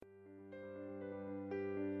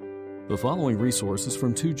The following resources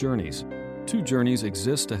from Two Journeys. Two Journeys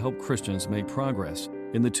exists to help Christians make progress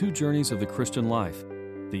in the two journeys of the Christian life,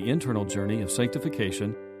 the internal journey of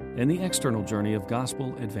sanctification and the external journey of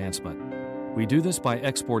gospel advancement. We do this by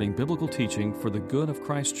exporting biblical teaching for the good of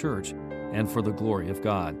Christ's church and for the glory of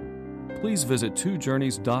God. Please visit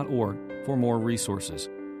twojourneys.org for more resources.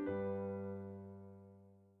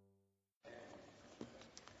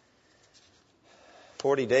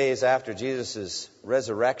 "40 days after Jesus'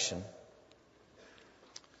 resurrection,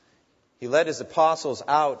 he led his apostles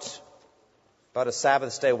out about a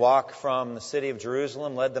Sabbath day walk from the city of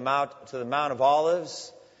Jerusalem, led them out to the Mount of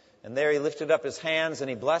Olives, and there he lifted up his hands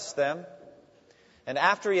and he blessed them. And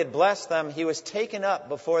after he had blessed them, he was taken up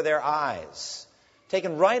before their eyes,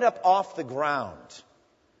 taken right up off the ground.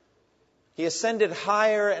 He ascended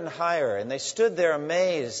higher and higher, and they stood there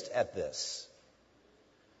amazed at this.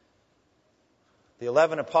 The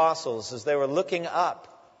 11 apostles, as they were looking up,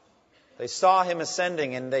 they saw him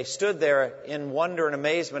ascending, and they stood there in wonder and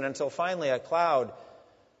amazement until finally a cloud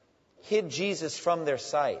hid Jesus from their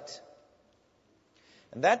sight.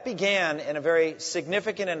 And that began in a very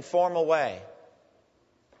significant and formal way.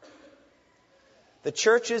 The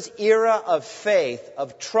church's era of faith,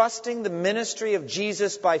 of trusting the ministry of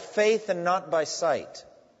Jesus by faith and not by sight.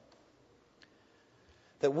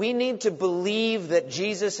 That we need to believe that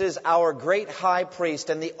Jesus is our great high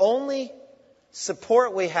priest, and the only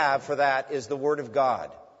support we have for that is the Word of God.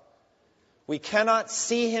 We cannot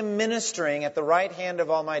see him ministering at the right hand of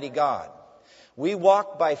Almighty God. We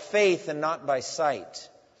walk by faith and not by sight.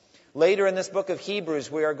 Later in this book of Hebrews,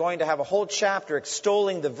 we are going to have a whole chapter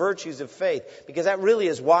extolling the virtues of faith, because that really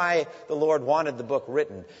is why the Lord wanted the book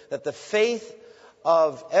written. That the faith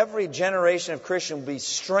of every generation of Christian will be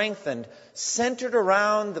strengthened, centered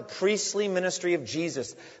around the priestly ministry of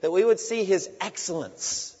Jesus. That we would see his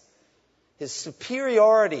excellence, his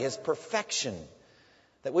superiority, his perfection.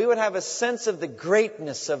 That we would have a sense of the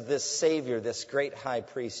greatness of this Savior, this great high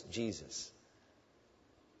priest, Jesus.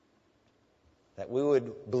 That we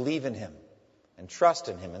would believe in him and trust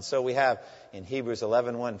in him. And so we have in Hebrews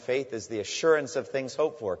 11:1, faith is the assurance of things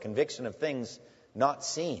hoped for, conviction of things not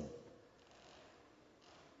seen.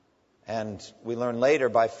 And we learn later,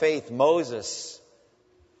 by faith, Moses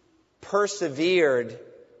persevered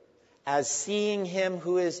as seeing him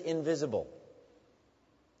who is invisible.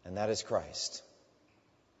 And that is Christ.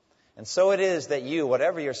 And so it is that you,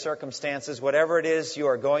 whatever your circumstances, whatever it is you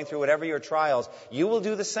are going through, whatever your trials, you will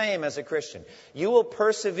do the same as a Christian. You will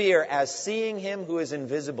persevere as seeing him who is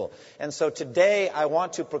invisible. And so today I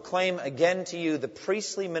want to proclaim again to you the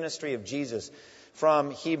priestly ministry of Jesus from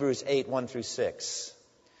Hebrews 8:1-6.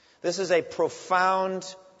 This is a profound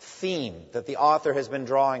theme that the author has been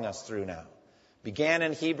drawing us through now. Began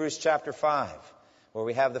in Hebrews chapter 5, where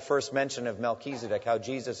we have the first mention of Melchizedek, how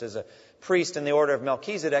Jesus is a priest in the order of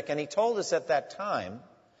Melchizedek. And he told us at that time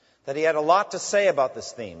that he had a lot to say about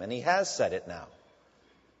this theme, and he has said it now.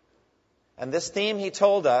 And this theme, he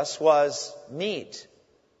told us, was meat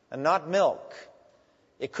and not milk.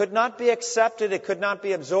 It could not be accepted, it could not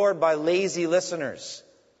be absorbed by lazy listeners,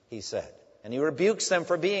 he said. And he rebukes them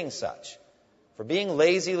for being such, for being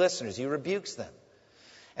lazy listeners. He rebukes them.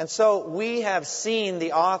 And so we have seen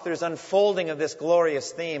the author's unfolding of this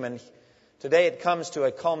glorious theme, and today it comes to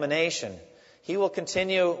a culmination. He will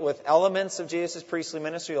continue with elements of Jesus' priestly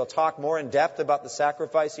ministry. He'll talk more in depth about the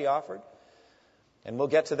sacrifice he offered. And we'll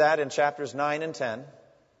get to that in chapters 9 and 10.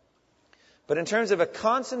 But in terms of a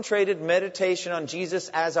concentrated meditation on Jesus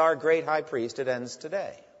as our great high priest, it ends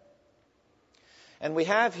today. And we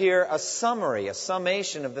have here a summary, a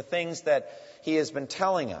summation of the things that he has been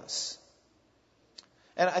telling us.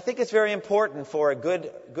 And I think it's very important for a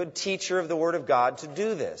good teacher of the Word of God to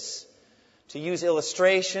do this. To use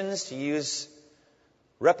illustrations, to use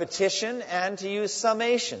repetition, and to use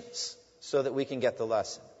summations so that we can get the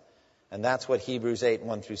lesson. And that's what Hebrews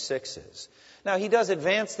 8:1-6 is. Now, he does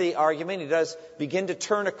advance the argument. He does begin to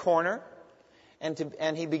turn a corner.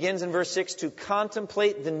 And he begins in verse 6 to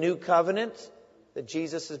contemplate the new covenant that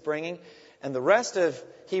Jesus is bringing. And the rest of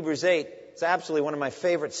Hebrews 8, it's absolutely one of my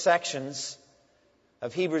favorite sections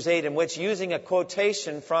of Hebrews 8, in which, using a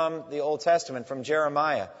quotation from the Old Testament, from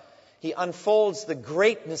Jeremiah, he unfolds the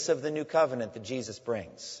greatness of the new covenant that Jesus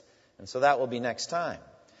brings. And so that will be next time.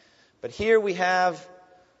 But here we have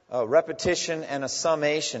a repetition and a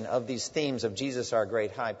summation of these themes of Jesus, our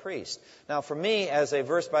great high priest. Now, for me, as a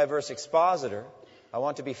verse-by-verse expositor, I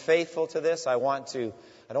want to be faithful to this. I don't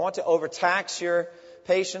want to overtax your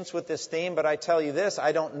patience with this theme, but I tell you this,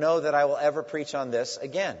 I don't know that I will ever preach on this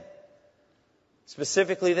again.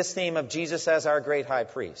 Specifically, this theme of Jesus as our great high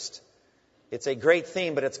priest. It's a great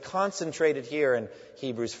theme, but it's concentrated here in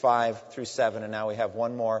Hebrews 5 through 7. And now we have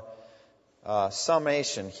one more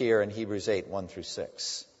summation here in Hebrews 8, 1 through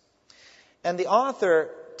 6. And the author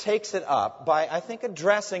takes it up by, I think,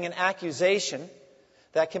 addressing an accusation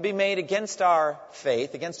that can be made against our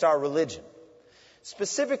faith, against our religion.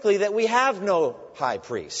 Specifically, that we have no high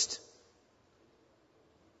priest.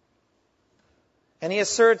 And he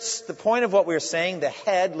asserts the point of what we are saying, the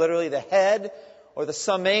head, literally the head, or the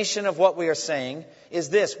summation of what we are saying, is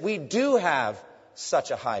this: we do have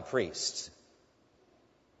such a high priest.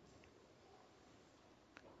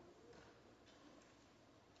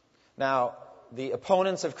 Now, the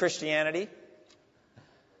opponents of Christianity,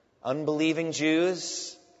 unbelieving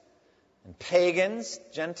Jews and pagans,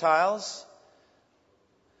 Gentiles,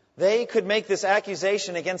 they could make this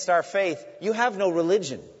accusation against our faith. You have no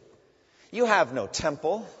religion. You have no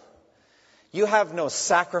temple. You have no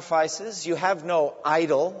sacrifices. You have no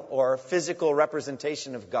idol or physical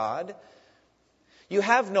representation of God. You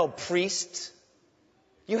have no priest.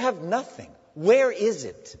 You have nothing. Where is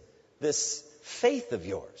it, this faith of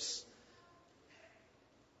yours?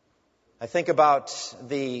 I think about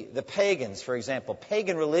the pagans, for example,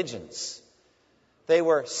 pagan religions. They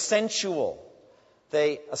were sensual.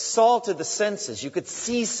 They assaulted the senses. You could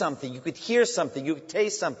see something, you could hear something, you could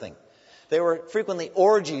taste something. There were frequently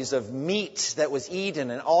orgies of meat that was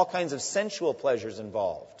eaten and all kinds of sensual pleasures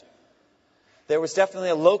involved. There was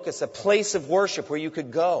definitely a locus, a place of worship where you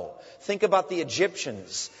could go. Think about the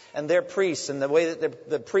Egyptians and their priests and the way that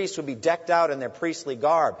the priests would be decked out in their priestly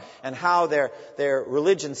garb and how their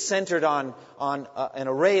religion centered on an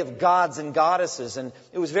array of gods and goddesses. And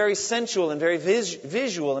it was very sensual and very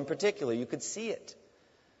visual in particular. You could see it.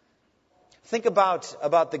 Think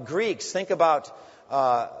about the Greeks. Think about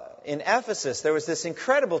in Ephesus, there was this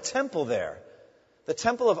incredible temple there. The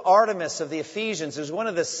temple of Artemis of the Ephesians is one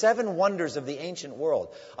of the 7 wonders of the ancient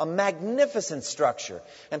world. A magnificent structure.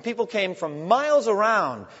 And people came from miles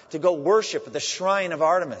around to go worship at the shrine of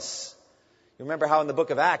Artemis. You remember how in the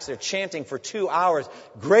book of Acts they're chanting for 2 hours,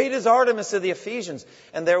 "Great is Artemis of the Ephesians."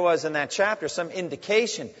 And there was in that chapter some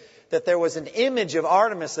indication that there was an image of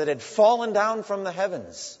Artemis that had fallen down from the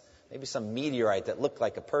heavens. Maybe some meteorite that looked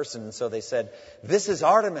like a person. And so they said, "This is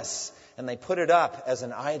Artemis." And they put it up as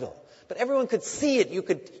an idol. But everyone could see it. You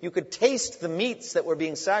could taste the meats that were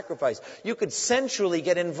being sacrificed. You could sensually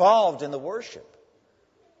get involved in the worship.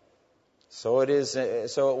 So it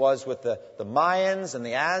was with the Mayans and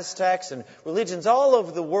the Aztecs and religions all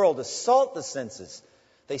over the world assault the senses.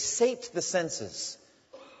 They saped the senses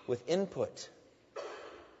with input.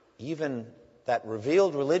 Even that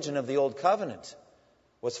revealed religion of the Old Covenant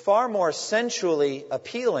was far more sensually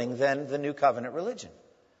appealing than the New Covenant religion.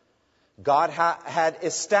 God had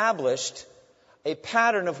established a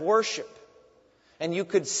pattern of worship. And you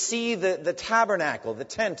could see the tabernacle, the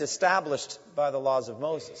tent established by the laws of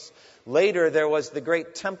Moses. Later there was the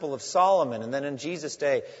great temple of Solomon. And then in Jesus'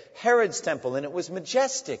 day, Herod's temple. And it was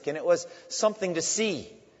majestic and it was something to see.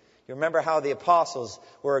 You remember how the apostles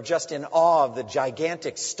were just in awe of the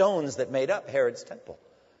gigantic stones that made up Herod's temple.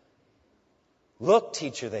 "Look,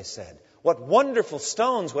 teacher," they said, "what wonderful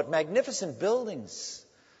stones, what magnificent buildings."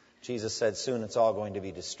 Jesus said, "Soon it's all going to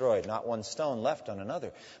be destroyed, not one stone left on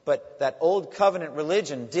another." But that old covenant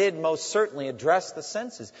religion did most certainly address the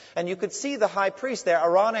senses. And you could see the high priest, the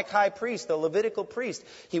Aaronic high priest, the Levitical priest.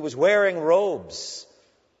 He was wearing robes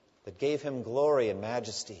that gave him glory and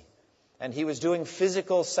majesty. And he was doing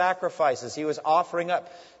physical sacrifices. He was offering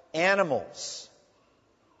up animals.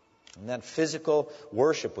 And that physical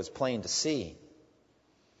worship was plain to see.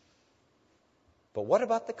 But what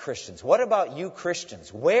about the Christians? What about you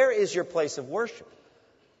Christians? Where is your place of worship?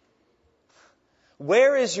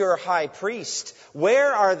 Where is your high priest?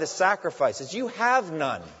 Where are the sacrifices? You have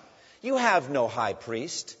none. You have no high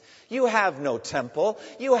priest. You have no temple.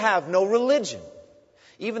 You have no religion.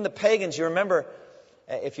 Even the pagans, you remember,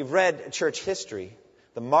 if you've read church history,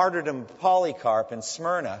 the martyrdom of Polycarp in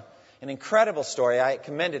Smyrna, an incredible story. I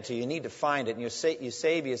commend it to you. You need to find it. And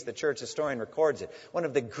Eusebius, the church historian, records it. One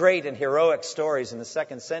of the great and heroic stories in the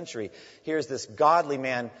 2nd century. Here's this godly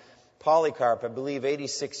man, Polycarp, I believe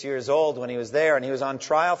 86 years old when he was there. And he was on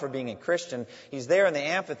trial for being a Christian. He's there in the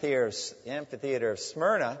amphitheater of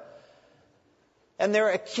Smyrna. And they're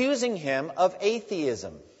accusing him of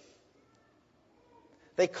atheism.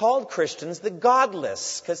 They called Christians the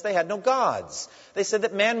godless because they had no gods. They said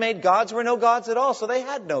that man-made gods were no gods at all, so they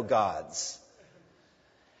had no gods.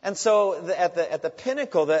 And so at the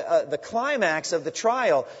pinnacle, the climax of the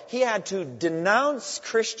trial, he had to denounce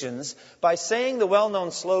Christians by saying the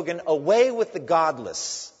well-known slogan, "Away with the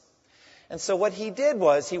godless." And so what he did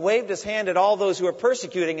was he waved his hand at all those who were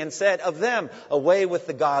persecuting and said, of them, away with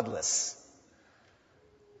the godless.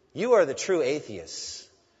 You are the true atheists.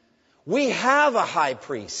 We have a high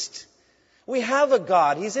priest. We have a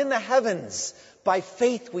God. He's in the heavens. By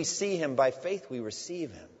faith we see him. By faith we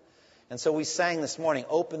receive him. And so we sang this morning,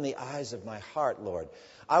 open the eyes of my heart, Lord.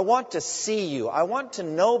 I want to see you. I want to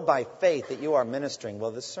know by faith that you are ministering.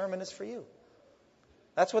 Well, this sermon is for you.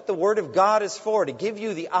 That's what the Word of God is for, to give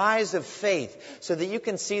you the eyes of faith so that you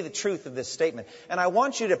can see the truth of this statement. And I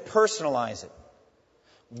want you to personalize it.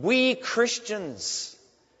 We Christians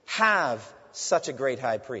have such a great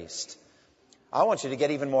high priest. I want you to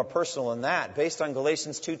get even more personal than that. Based on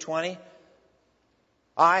Galatians 2:20,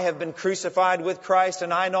 I have been crucified with Christ,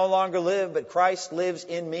 and I no longer live, but Christ lives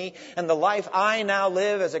in me. And the life I now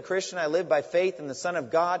live as a Christian, I live by faith in the Son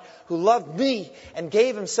of God, who loved me and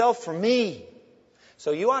gave himself for me. So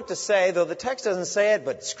you ought to say, though the text doesn't say it,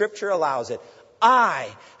 but Scripture allows it, I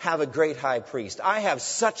have a great high priest. I have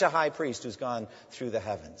such a high priest who's gone through the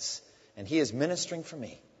heavens, and he is ministering for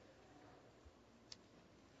me.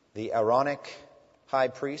 The Aaronic high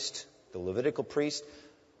priest, the Levitical priest,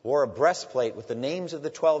 wore a breastplate with the names of the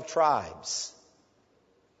 12 tribes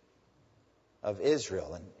of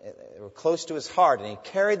Israel. And they were close to his heart, and he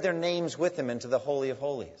carried their names with him into the Holy of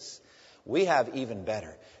Holies. We have even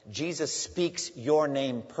better. Jesus speaks your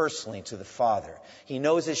name personally to the Father. He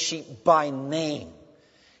knows his sheep by name.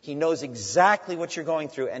 He knows exactly what you're going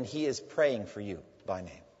through, and he is praying for you by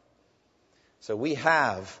name. So we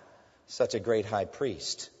have such a great high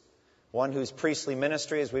priest. One whose priestly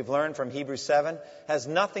ministry, as we've learned from Hebrews 7, has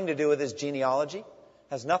nothing to do with his genealogy,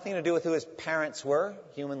 has nothing to do with who his parents were,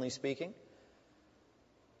 humanly speaking.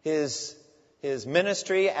 His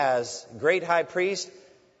ministry as great high priest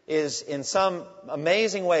is in some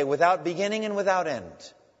amazing way without beginning and without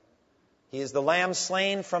end. He is the Lamb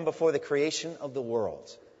slain from before the creation of the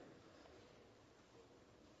world.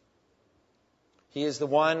 He is the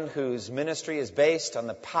one whose ministry is based on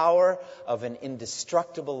the power of an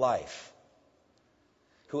indestructible life.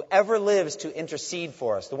 Whoever lives to intercede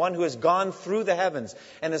for us, the one who has gone through the heavens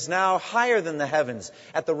and is now higher than the heavens,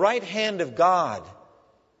 at the right hand of God,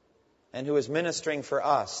 and who is ministering for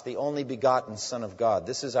us, the only begotten Son of God.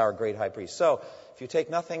 This is our great high priest. So, if you take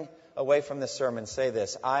nothing away from this sermon, say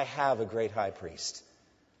this: I have a great high priest,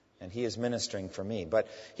 and he is ministering for me. But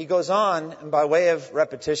he goes on, and by way of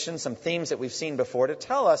repetition, some themes that we've seen before, to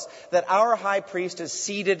tell us that our high priest is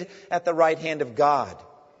seated at the right hand of God.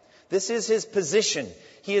 This is his position.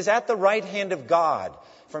 He is at the right hand of God.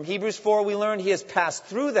 From Hebrews 4, we learned he has passed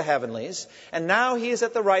through the heavenlies, and now he is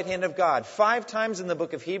at the right hand of God. 5 times in the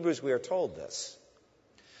book of Hebrews we are told this.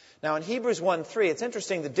 Now in Hebrews 1:3, it's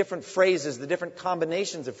interesting the different phrases, the different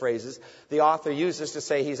combinations of phrases the author uses to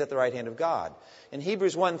say he's at the right hand of God. In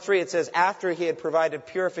Hebrews 1:3 it says, after he had provided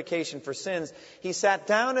purification for sins, he sat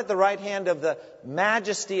down at the right hand of the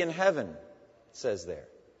majesty in heaven, it says there.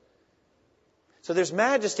 So there's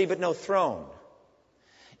majesty but no throne.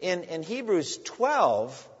 In Hebrews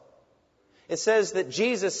 12, it says that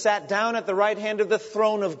Jesus sat down at the right hand of the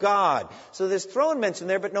throne of God. So there's throne mentioned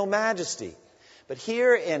there, but no majesty. But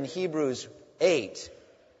here in Hebrews 8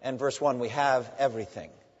 and verse 1, we have everything.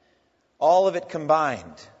 All of it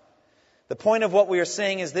combined. The point of what we are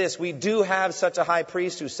saying is this: we do have such a high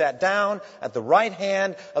priest who sat down at the right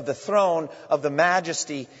hand of the throne of the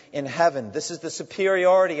majesty in heaven. This is the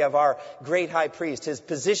superiority of our great high priest, his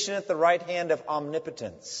position at the right hand of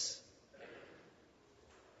omnipotence.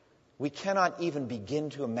 We cannot even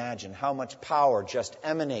begin to imagine how much power just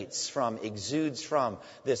emanates from, exudes from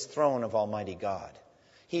this throne of Almighty God.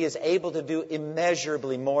 He is able to do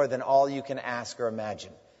immeasurably more than all you can ask or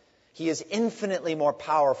imagine. He is infinitely more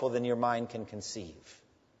powerful than your mind can conceive.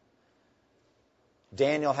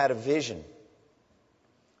 Daniel had a vision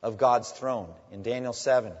of God's throne in Daniel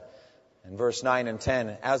 7 and verse 9 and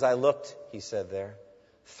 10. As I looked, he said there,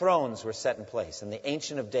 thrones were set in place, and the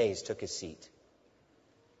Ancient of Days took his seat.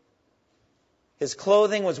 His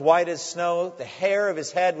clothing was white as snow, the hair of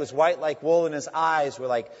his head was white like wool, and his eyes were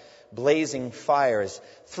like blazing fire. His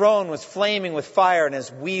throne was flaming with fire, and his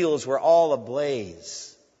wheels were all ablaze.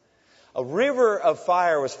 A river of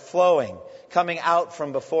fire was flowing, coming out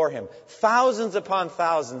from before him. Thousands upon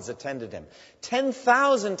thousands attended him.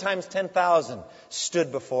 10,000 times 10,000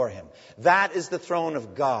 stood before him. That is the throne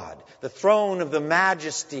of God, the throne of the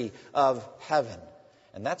majesty of heaven.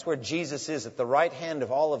 And that's where Jesus is, at the right hand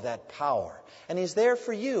of all of that power. And he's there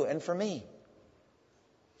for you and for me.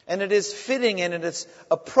 And it is fitting and it is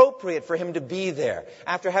appropriate for him to be there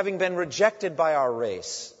after having been rejected by our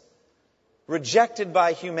race, rejected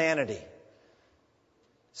by humanity,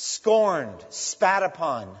 scorned, spat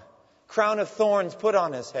upon, crown of thorns put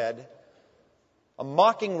on his head, a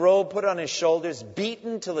mocking robe put on his shoulders,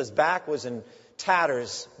 beaten till his back was in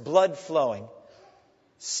tatters, blood flowing,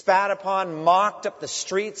 spat upon, mocked up the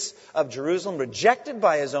streets of Jerusalem, rejected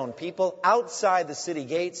by his own people, outside the city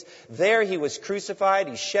gates. There he was crucified.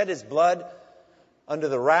 He shed his blood under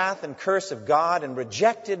the wrath and curse of God, and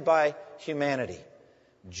rejected by humanity,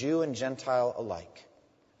 Jew and Gentile alike.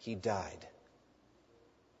 He died.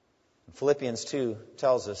 Philippians 2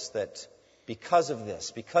 tells us that because of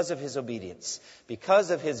this, because of his obedience,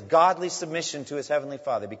 because of his godly submission to his heavenly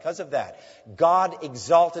Father, because of that, God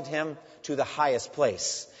exalted him to the highest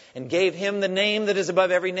place and gave him the name that is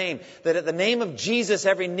above every name, that at the name of Jesus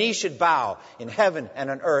every knee should bow in heaven and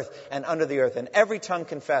on earth and under the earth, and every tongue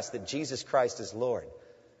confess that Jesus Christ is Lord,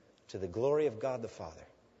 to the glory of God the Father.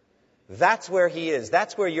 That's where he is.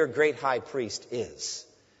 That's where your great high priest is,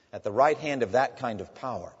 at the right hand of that kind of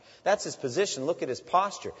power. That's his position. Look at his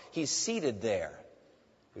posture. He's seated there.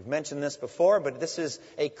 We've mentioned this before, but this is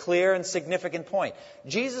a clear and significant point.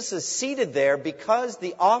 Jesus is seated there because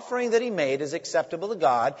the offering that he made is acceptable to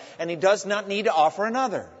God, and he does not need to offer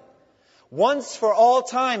another. Once for all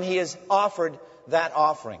time, he has offered that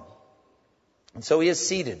offering. And so he is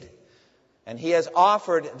seated. And he has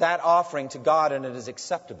offered that offering to God, and it is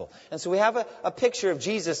acceptable. And so we have a picture of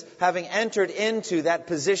Jesus having entered into that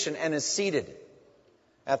position and is seated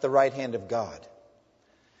at the right hand of God.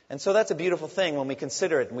 And so that's a beautiful thing when we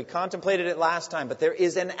consider it, and we contemplated it last time, but there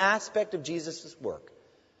is an aspect of Jesus' work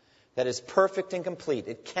that is perfect and complete.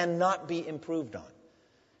 It cannot be improved on.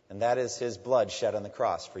 And that is his blood shed on the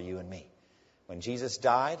cross for you and me. When Jesus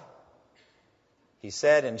died, he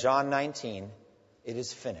said in John 19, "It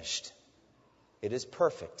is finished. It is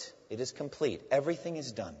perfect. It is complete. Everything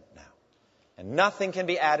is done now. And nothing can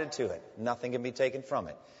be added to it. Nothing can be taken from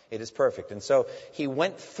it. It is perfect." And so he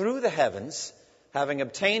went through the heavens, having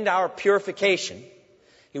obtained our purification.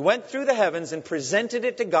 He went through the heavens and presented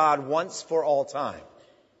it to God once for all time.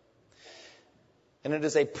 And it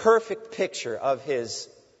is a perfect picture of his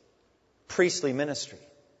priestly ministry.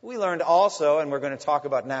 We learned also, and we're going to talk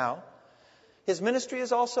about now, his ministry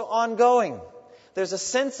is also ongoing. There's a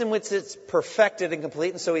sense in which it's perfected and complete,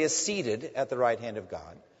 and so he is seated at the right hand of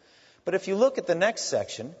God. But if you look at the next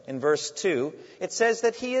section, in verse 2, it says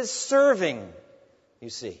that he is serving, you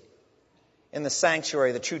see, in the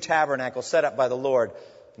sanctuary, the true tabernacle set up by the Lord,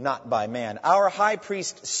 not by man. Our high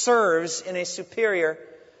priest serves in a superior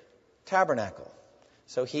tabernacle.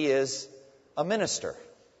 So he is a minister.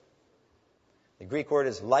 The Greek word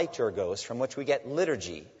is liturgos, from which we get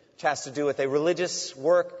liturgy, which has to do with a religious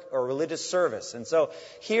work or religious service. And so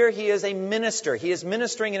here he is a minister. He is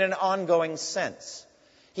ministering in an ongoing sense.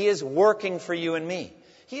 He is working for you and me.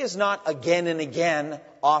 He is not again and again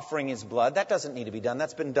offering his blood. That doesn't need to be done.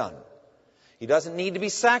 That's been done. He doesn't need to be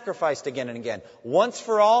sacrificed again and again. Once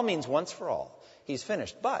for all means once for all. He's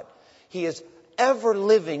finished. But he is ever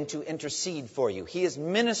living to intercede for you. He is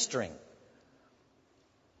ministering.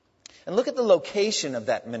 And look at the location of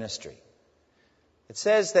that ministry. It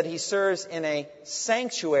says that he serves in a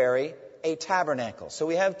sanctuary, a tabernacle. So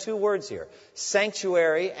we have two words here,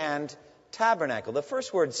 sanctuary and tabernacle. The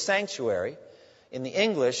first word, sanctuary, in the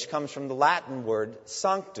English comes from the Latin word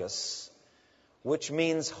sanctus, which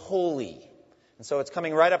means holy. And so it's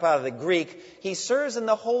coming right up out of the Greek. He serves in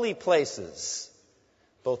the holy places,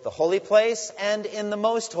 both the holy place and in the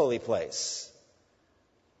most holy place.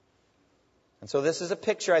 And so this is a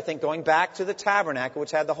picture, I think, going back to the tabernacle,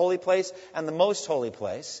 which had the holy place and the most holy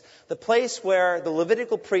place. The place where the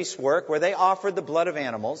Levitical priests work, where they offered the blood of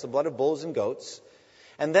animals, the blood of bulls and goats.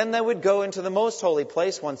 And then they would go into the most holy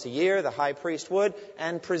place once a year, the high priest would,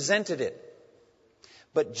 and presented it.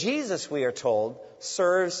 But Jesus, we are told,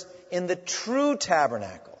 serves in the true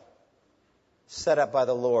tabernacle, set up by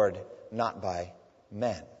the Lord, not by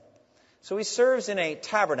men. So he serves in a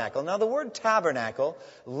tabernacle. Now the word tabernacle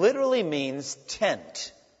literally means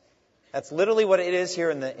tent. That's literally what it is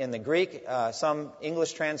here in the Greek. Some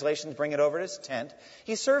English translations bring it over as tent.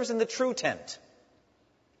 He serves in the true tent.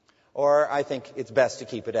 Or I think it's best to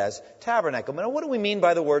keep it as tabernacle. Now what do we mean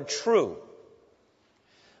by the word true?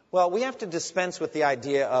 Well, we have to dispense with the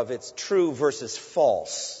idea of it's true versus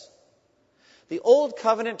false. The Old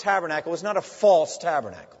Covenant tabernacle was not a false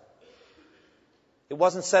tabernacle. It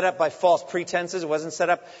wasn't set up by false pretenses. It wasn't set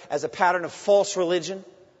up as a pattern of false religion,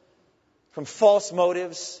 from false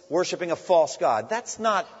motives, worshiping a false god. That's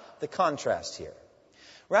not the contrast here.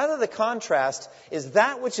 Rather, the contrast is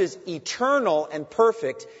that which is eternal and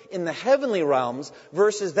perfect in the heavenly realms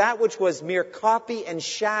versus that which was mere copy and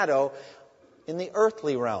shadow in the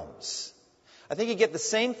earthly realms. I think you get the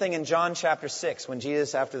same thing in John chapter 6 when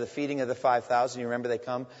Jesus, after the feeding of the 5,000, you remember they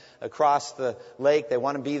come across the lake, they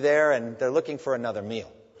want to be there, and they're looking for another meal.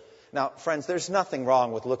 Now, friends, there's nothing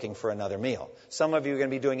wrong with looking for another meal. Some of you are going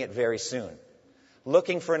to be doing it very soon.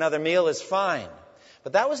 Looking for another meal is fine.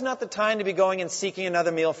 But that was not the time to be going and seeking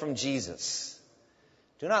another meal from Jesus.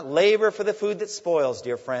 Do not labor for the food that spoils,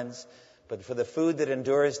 dear friends, but for the food that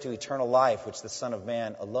endures to eternal life, which the Son of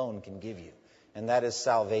Man alone can give you. And that is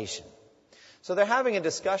salvation. So they're having a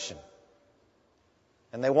discussion.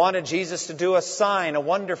 And they wanted Jesus to do a sign, a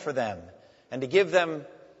wonder for them, and to give them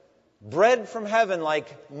bread from heaven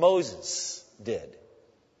like Moses did.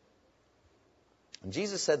 And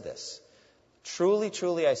Jesus said this, "Truly,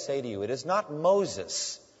 truly, I say to you, it is not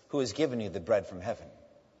Moses who has given you the bread from heaven.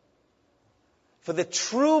 For the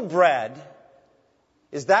true bread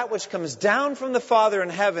is that which comes down from the Father in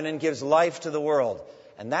heaven and gives life to the world.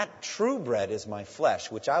 And that true bread is my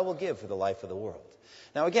flesh, which I will give for the life of the world."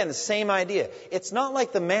 Now again, the same idea. It's not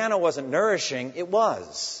like the manna wasn't nourishing. It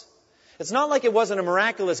was. It's not like it wasn't a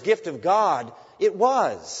miraculous gift of God. It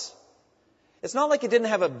was. It's not like it didn't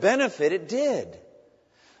have a benefit. It did.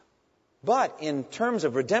 But in terms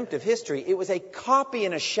of redemptive history, it was a copy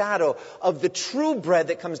and a shadow of the true bread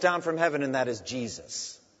that comes down from heaven, and that is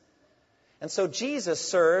Jesus. And so Jesus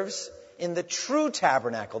serves in the true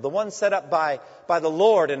tabernacle, the one set up by the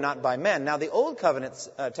Lord and not by men. Now, the Old Covenant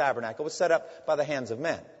tabernacle was set up by the hands of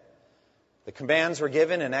men. The commands were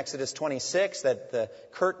given in Exodus 26 that the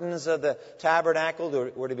curtains of the tabernacle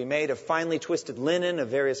were to be made of finely twisted linen of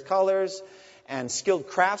various colors, and skilled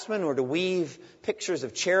craftsmen were to weave pictures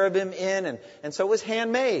of cherubim in, and so it was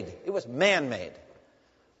handmade. It was man-made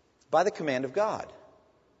by the command of God.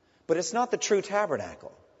 But it's not the true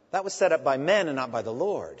tabernacle. That was set up by men and not by the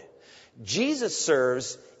Lord. Jesus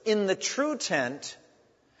serves in the true tent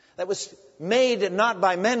that was made not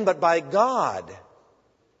by men but by God.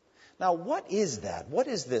 Now, what is that? What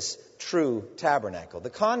is this true tabernacle? The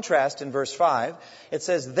contrast in verse 5, it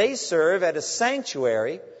says, "They serve at a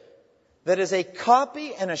sanctuary that is a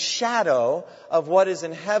copy and a shadow of what is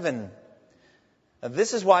in heaven." Now,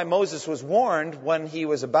 this is why Moses was warned when he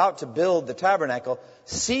was about to build the tabernacle,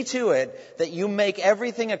 "See to it that you make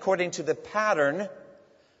everything according to the pattern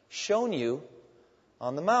shown you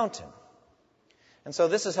on the mountain." And so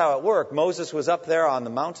this is how it worked. Moses was up there on the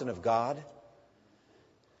mountain of God,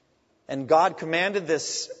 and God commanded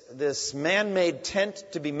this man-made tent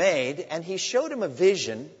to be made, and he showed him a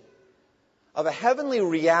vision of a heavenly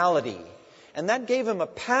reality. And that gave him a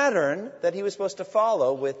pattern that he was supposed to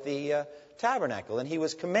follow with the tabernacle. And he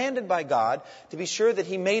was commanded by God to be sure that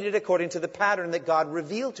he made it according to the pattern that God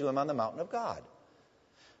revealed to him on the mountain of God.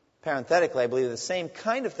 Parenthetically, I believe the same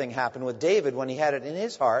kind of thing happened with David when he had it in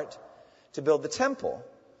his heart to build the temple,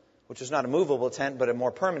 which was not a movable tent, but a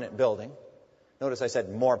more permanent building. Notice I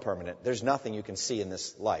said more permanent. There's nothing you can see in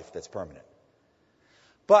this life that's permanent.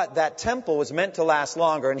 But that temple was meant to last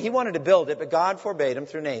longer, and he wanted to build it, but God forbade him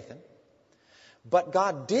through Nathan. But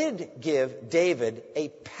God did give David a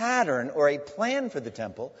pattern or a plan for the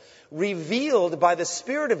temple, revealed by the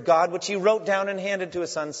Spirit of God, which he wrote down and handed to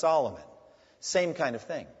his son Solomon. Same kind of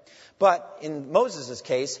thing. But in Moses'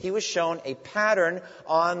 case, he was shown a pattern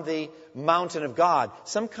on the mountain of God,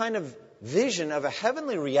 some kind of vision of a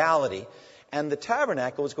heavenly reality, and the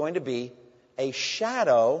tabernacle was going to be a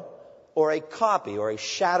shadow or a copy, or a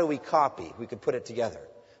shadowy copy. We could put it together.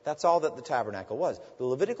 That's all that the tabernacle was. The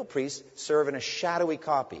Levitical priests serve in a shadowy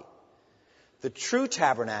copy. The true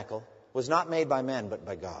tabernacle was not made by men, but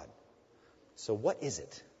by God. So what is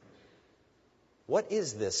it? What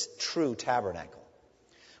is this true tabernacle?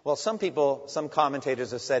 Well, some commentators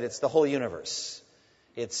have said it's the whole universe.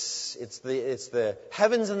 It's the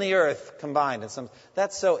heavens and the earth combined. And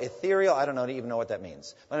that's so ethereal, I don't even know what that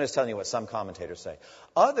means. I'm just telling you what some commentators say.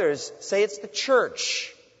 Others say it's the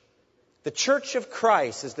church. The church of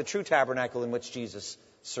Christ is the true tabernacle in which Jesus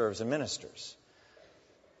serves and ministers.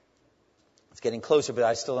 It's getting closer, but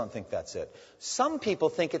I still don't think that's it. Some people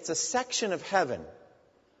think it's a section of heaven.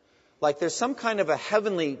 Like there's some kind of a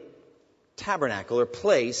heavenly tabernacle or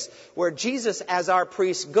place where Jesus, as our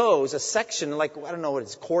priest, goes, a section, like, I don't know what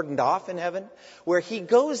it's cordoned off in heaven, where he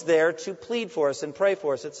goes there to plead for us and pray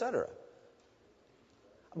for us, etc.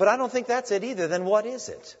 But I don't think that's it either. Then what is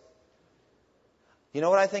it? You know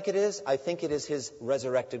what I think it is? I think it is his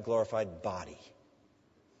resurrected, glorified body.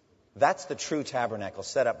 That's the true tabernacle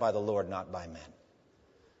set up by the Lord, not by men.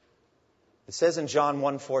 It says in John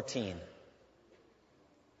 1:14,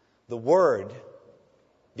 the Word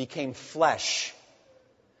became flesh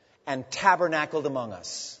and tabernacled among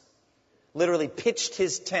us. Literally pitched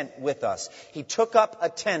his tent with us. He took up a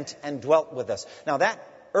tent and dwelt with us. Now that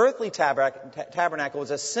earthly tabernacle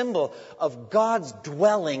was a symbol of God's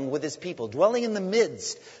dwelling with his people, dwelling in the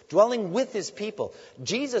midst, dwelling with his people.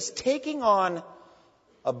 Jesus taking on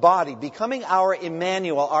a body, becoming our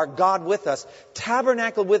Emmanuel, our God with us,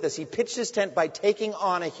 tabernacled with us. He pitched his tent by taking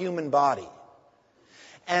on a human body.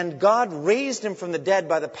 And God raised him from the dead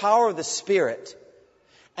by the power of the Spirit.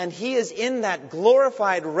 And he is in that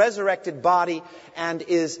glorified, resurrected body and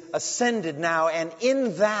is ascended now. And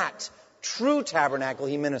in that true tabernacle,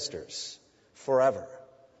 he ministers forever.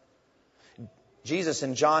 Jesus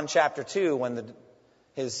in John chapter 2, when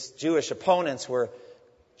his Jewish opponents were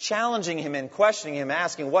challenging him and questioning him,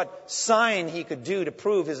 asking what sign he could do to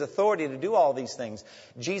prove his authority to do all these things,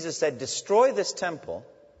 Jesus said, "Destroy this temple,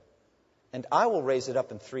 and I will raise it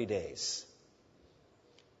up in 3 days."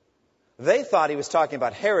 They thought he was talking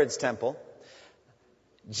about Herod's temple.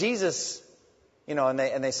 Jesus, and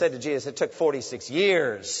they said to Jesus, "It took 46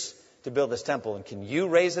 years to build this temple, and can you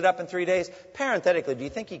raise it up in 3 days?" Parenthetically, do you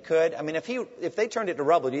think he could? I mean, if they turned it to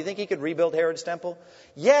rubble, do you think he could rebuild Herod's temple?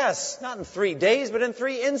 Yes, not in 3 days, but in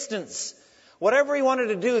 3 instants. Whatever he wanted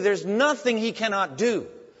to do, there's nothing he cannot do.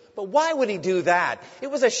 But why would he do that?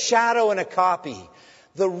 It was a shadow and a copy.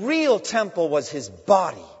 The real temple was his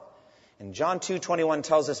body. And John 2:21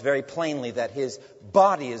 tells us very plainly that his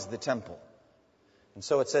body is the temple. And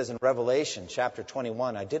so it says in Revelation chapter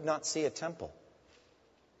 21, "I did not see a temple.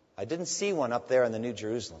 I didn't see one up there in the New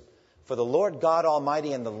Jerusalem. For the Lord God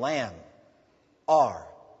Almighty and the Lamb are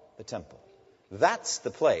the temple." That's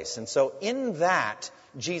the place. And so in that,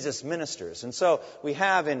 Jesus ministers. And so we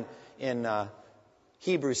have in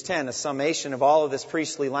Hebrews 10, a summation of all of this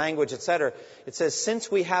priestly language, etc. It says, "Since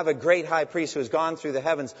we have a great high priest who has gone through the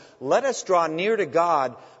heavens, let us draw near to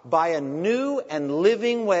God by a new and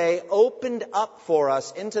living way opened up for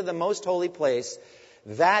us into the most holy place,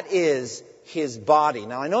 that is his body."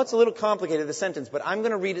 Now, I know it's a little complicated, the sentence, but I'm going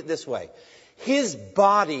to read it this way. His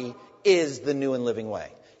body is the new and living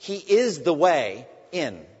way. He is the way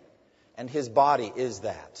in, and his body is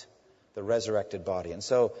that. The resurrected body. And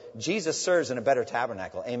so Jesus serves in a better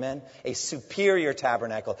tabernacle. Amen? A superior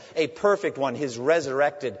tabernacle. A perfect one. His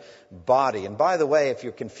resurrected body. And by the way, if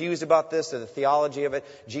you're confused about this or the theology of it,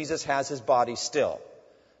 Jesus has his body still.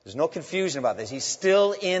 There's no confusion about this. He's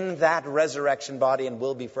still in that resurrection body and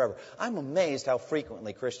will be forever. I'm amazed how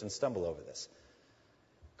frequently Christians stumble over this.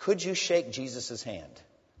 Could you shake Jesus' hand?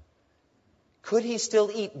 Could he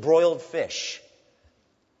still eat broiled fish?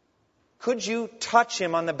 Could you touch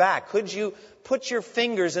him on the back? Could you put your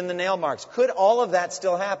fingers in the nail marks? Could all of that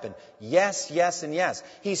still happen? Yes, yes, and yes.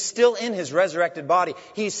 He's still in his resurrected body.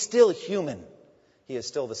 He's still human. He is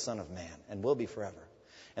still the Son of Man and will be forever.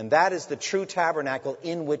 And that is the true tabernacle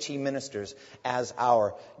in which he ministers as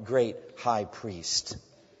our great high priest.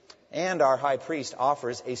 And our high priest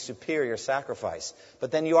offers a superior sacrifice.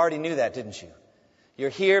 But then you already knew that, didn't you?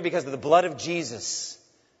 You're here because of the blood of Jesus.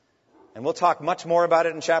 And we'll talk much more about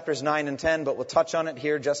it in chapters 9 and 10, but we'll touch on it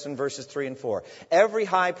here just in verses 3 and 4. Every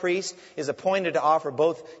high priest is appointed to offer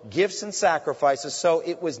both gifts and sacrifices, so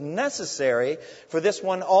it was necessary for this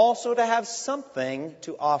one also to have something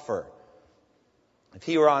to offer. If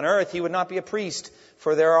he were on earth, he would not be a priest,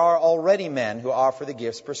 for there are already men who offer the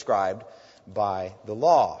gifts prescribed by the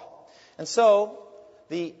law. And so,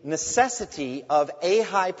 the necessity of a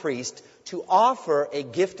high priest to offer a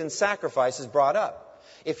gift and sacrifice is brought up.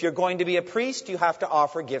 If you're going to be a priest, you have to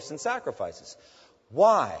offer gifts and sacrifices.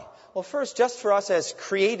 Why? Well, first, just for us as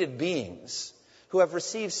created beings who have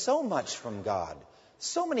received so much from God,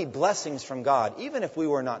 so many blessings from God, even if we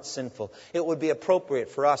were not sinful, it would be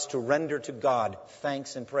appropriate for us to render to God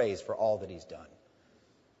thanks and praise for all that he's done.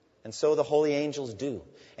 And so the holy angels do.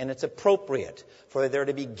 And it's appropriate for there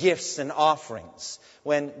to be gifts and offerings.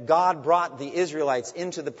 When God brought the Israelites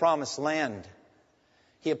into the promised land,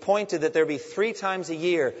 he appointed that there be 3 times a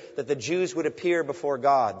year that the Jews would appear before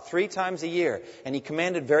God. 3 times a year. And he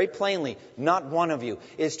commanded very plainly, not one of you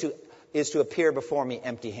is to appear before me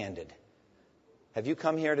empty-handed. Have you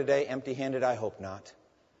come here today empty-handed? I hope not.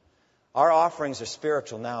 Our offerings are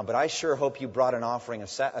spiritual now, but I sure hope you brought an offering,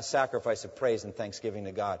 a sacrifice of praise and thanksgiving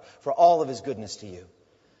to God for all of his goodness to you.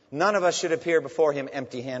 None of us should appear before him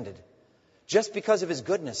empty-handed, just because of his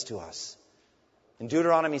goodness to us. In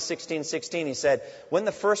Deuteronomy 16:16, he said, when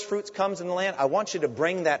the first fruits comes in the land, I want you to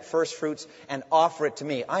bring that first fruits and offer it to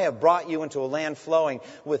me. I have brought you into a land flowing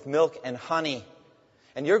with milk and honey.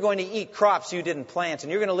 And you're going to eat crops you didn't plant.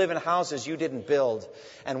 And you're going to live in houses you didn't build.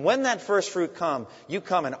 And when that first fruit come, you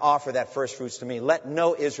come and offer that first fruits to me. Let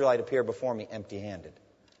no Israelite appear before me empty-handed.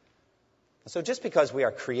 So just because we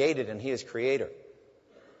are created and he is creator,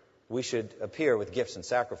 we should appear with gifts and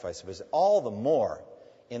sacrifices. All the more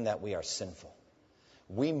in that we are sinful.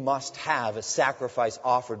 we must have a sacrifice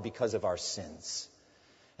offered because of our sins.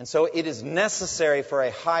 And so it is necessary for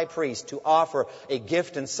a high priest to offer a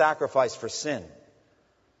gift and sacrifice for sin.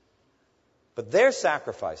 But their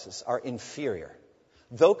sacrifices are inferior.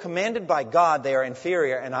 Though commanded by God, they are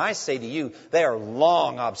inferior, and I say to you, they are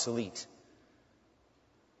long obsolete.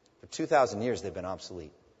 For 2,000 years they've been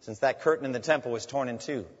obsolete. Since that curtain in the temple was torn in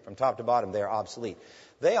two, from top to bottom, they are obsolete.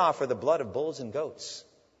 They offer the blood of bulls and goats.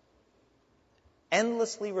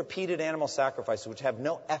 Endlessly repeated animal sacrifices which have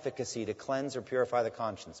no efficacy to cleanse or purify the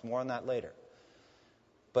conscience. More on that later.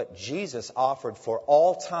 But Jesus offered for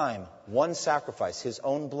all time one sacrifice, His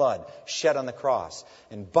own blood shed on the cross.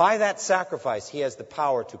 And by that sacrifice, He has the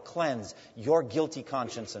power to cleanse your guilty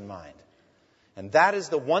conscience and mind. And that is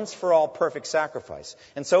the once-for-all perfect sacrifice.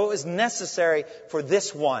 And so it was necessary for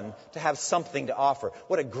this one to have something to offer.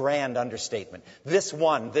 What a grand understatement. This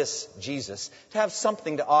one, this Jesus, to have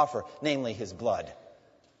something to offer, namely His blood.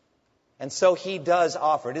 And so He does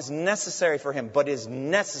offer. It is necessary for Him, but it is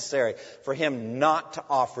necessary for Him not to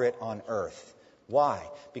offer it on earth. Why?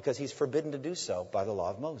 Because He's forbidden to do so by the law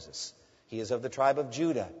of Moses. He is of the tribe of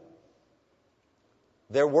Judah.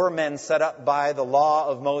 There were men set up by the law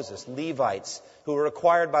of Moses, Levites, who were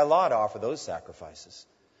required by law to offer those sacrifices.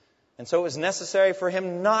 And so it was necessary for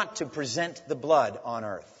Him not to present the blood on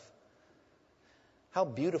earth. How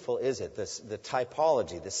beautiful is it, the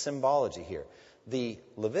typology, the symbology here. The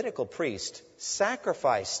Levitical priest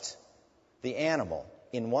sacrificed the animal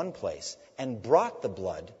in one place and brought the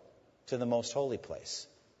blood to the most holy place.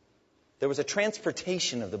 There was a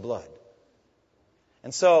transportation of the blood.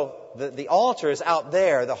 And so the altar is out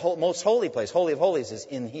there, the most holy place, Holy of Holies, is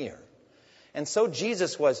in here. And so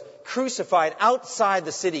Jesus was crucified outside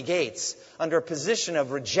the city gates under a position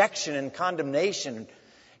of rejection and condemnation.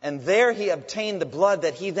 And there He obtained the blood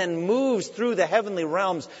that He then moves through the heavenly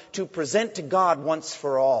realms to present to God once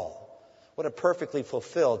for all. What a perfectly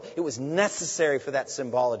fulfilled. It was necessary for that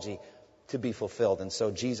symbology to be fulfilled. And so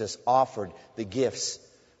Jesus offered the gift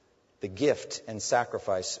and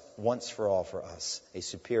sacrifice once for all for us, a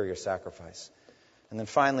superior sacrifice. And then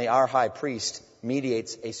finally, our high priest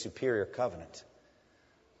mediates a superior covenant.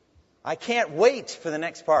 I can't wait for the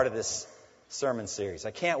next part of this sermon series.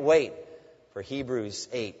 I can't wait for Hebrews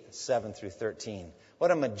 8, 7 through 13. What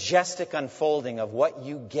a majestic unfolding of what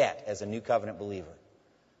you get as a new covenant believer.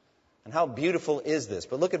 And how beautiful is this?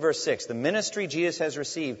 But look at verse 6. The ministry Jesus has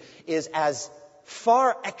received is as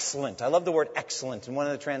far excellent. I love the word excellent in one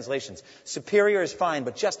of the translations. Superior is fine,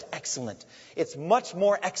 but just excellent. It's much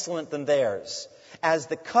more excellent than theirs. As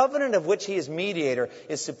the covenant of which He is mediator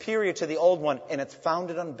is superior to the old one, and it's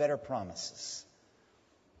founded on better promises.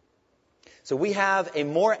 So we have a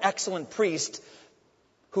more excellent priest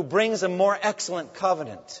who brings a more excellent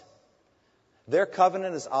covenant. Their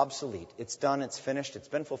covenant is obsolete. It's done, it's finished, it's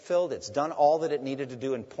been fulfilled, it's done all that it needed to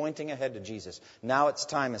do in pointing ahead to Jesus. Now its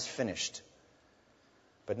time is finished.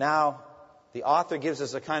 But now the author gives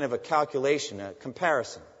us a kind of a calculation, a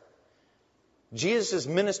comparison. Jesus'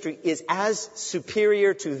 ministry is as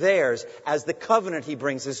superior to theirs as the covenant He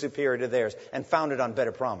brings is superior to theirs and founded on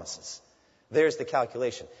better promises. There's the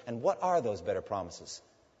calculation. And what are those better promises?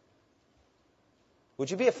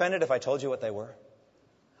 Would you be offended if I told you what they were?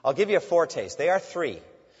 I'll give you a foretaste. They are three.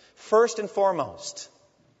 First and foremost,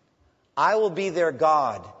 I will be their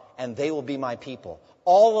God and they will be my people.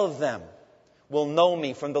 All of them will know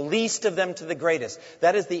me, from the least of them to the greatest.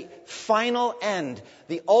 That is the final end,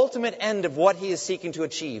 the ultimate end of what He is seeking to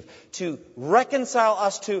achieve, to reconcile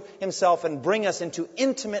us to Himself and bring us into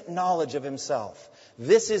intimate knowledge of Himself.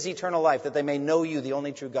 This is eternal life, that they may know You, the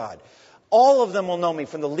only true God. All of them will know me,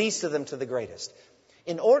 from the least of them to the greatest.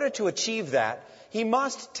 In order to achieve that, He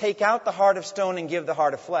must take out the heart of stone and give the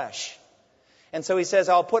heart of flesh. And so He says,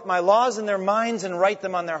 I'll put My laws in their minds and write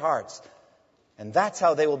them on their hearts. And that's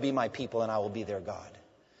how they will be My people and I will be their God.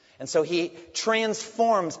 And so He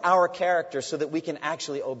transforms our character so that we can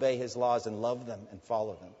actually obey His laws and love them and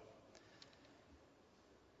follow them.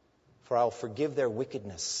 For I will forgive their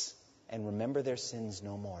wickedness and remember their sins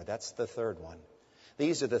no more. That's the third one.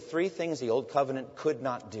 These are the three things the Old Covenant could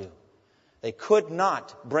not do. They could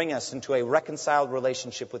not bring us into a reconciled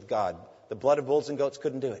relationship with God. The blood of bulls and goats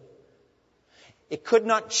couldn't do it. It could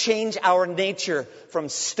not change our nature from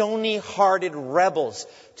stony-hearted rebels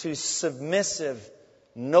to submissive,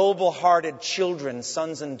 noble-hearted children,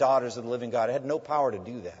 sons and daughters of the living God. It had no power to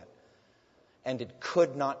do that. And it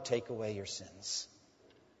could not take away your sins,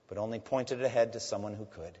 but only pointed ahead to someone who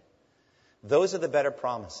could. Those are the better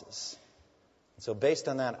promises. And so based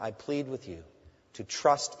on that, I plead with you to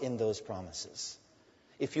trust in those promises.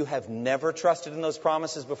 If you have never trusted in those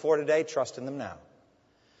promises before today, trust in them now.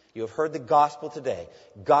 You have heard the gospel today.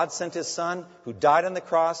 God sent His Son who died on the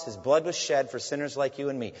cross. His blood was shed for sinners like you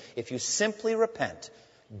and me. If you simply repent,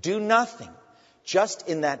 do nothing, just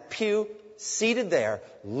in that pew, seated there,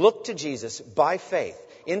 look to Jesus by faith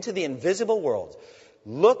into the invisible world.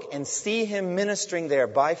 Look and see Him ministering there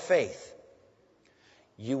by faith.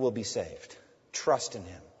 You will be saved. Trust in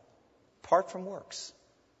Him. Apart from works,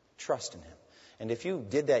 trust in Him. And if you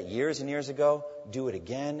did that years and years ago, do it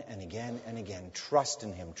again and again and again. Trust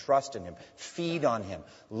in Him. Trust in Him. Feed on Him.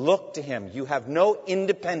 Look to Him. You have no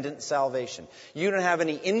independent salvation. You don't have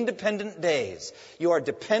any independent days. You are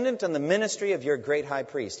dependent on the ministry of your great high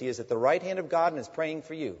priest. He is at the right hand of God and is praying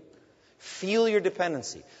for you. Feel your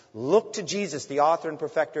dependency. Look to Jesus, the author and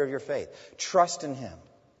perfecter of your faith. Trust in Him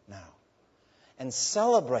now. And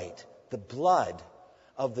celebrate the blood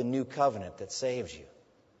of the new covenant that saves you.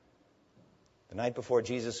 The night before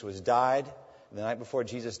Jesus died,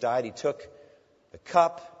 He took the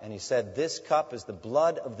cup and He said, "This cup is the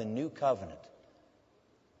blood of the new covenant.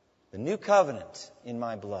 The new covenant in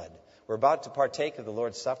my blood." We're about to partake of the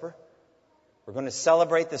Lord's Supper. We're going to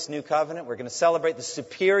celebrate this new covenant. We're going to celebrate the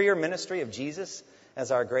superior ministry of Jesus as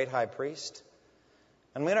our great high priest.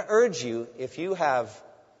 I'm going to urge you, if you have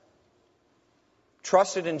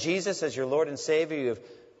trusted in Jesus as your Lord and Savior, you have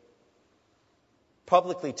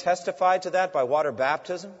publicly testified to that by water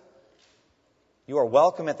baptism, you are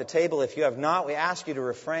welcome at the table. If you have not, we ask you to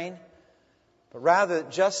refrain, but rather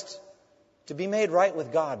just to be made right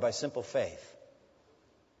with God by simple faith.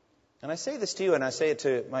 And I say this to you, and I say it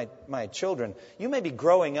to my children. You may be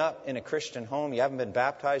growing up in a Christian home. You haven't been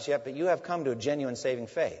baptized yet, but you have come to a genuine saving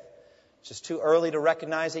faith. It's just too early to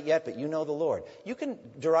recognize it yet, but you know the Lord. You can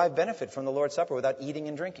derive benefit from the Lord's Supper without eating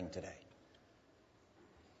and drinking today.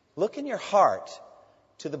 Look in your heart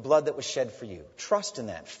to the blood that was shed for you. Trust in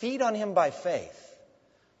that. Feed on Him by faith.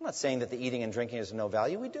 I'm not saying that the eating and drinking is of no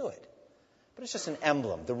value. We do it. But it's just an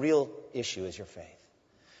emblem. The real issue is your faith.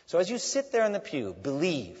 So as you sit there in the pew,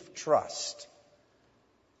 believe, trust.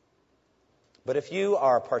 But if you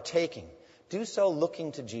are partaking, do so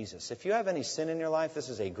looking to Jesus. If you have any sin in your life, this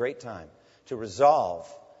is a great time to resolve,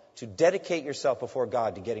 to dedicate yourself before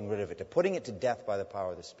God to getting rid of it, to putting it to death by the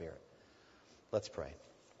power of the Spirit. Let's pray.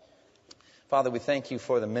 Father, we thank You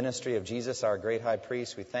for the ministry of Jesus, our great high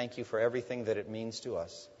priest. We thank You for everything that it means to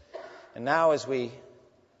us. And now as we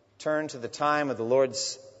turn to the time of the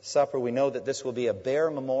Lord's Supper, we know that this will be a bare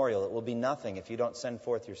memorial. It will be nothing if You don't send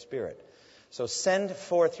forth Your Spirit. So send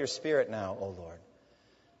forth Your Spirit now, O Lord,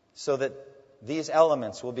 so that these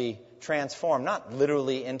elements will be transformed, not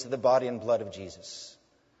literally into the body and blood of Jesus,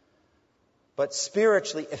 but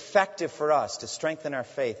spiritually effective for us to strengthen our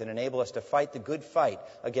faith and enable us to fight the good fight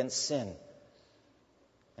against sin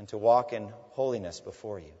and to walk in holiness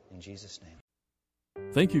before You. In Jesus' name.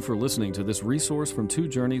 Thank you for listening to this resource from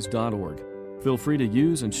twojourneys.org. Feel free to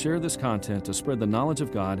use and share this content to spread the knowledge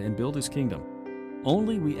of God and build His kingdom.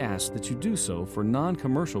 Only we ask that you do so for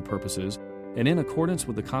non-commercial purposes and in accordance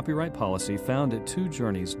with the copyright policy found at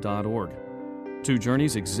twojourneys.org. Two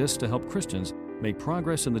Journeys exists to help Christians make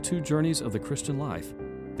progress in the two journeys of the Christian life,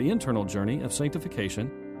 the internal journey of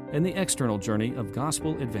sanctification and the external journey of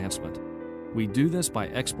gospel advancement. We do this by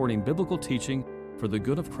exporting biblical teaching for the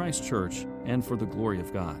good of Christ's church and for the glory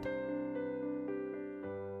of God.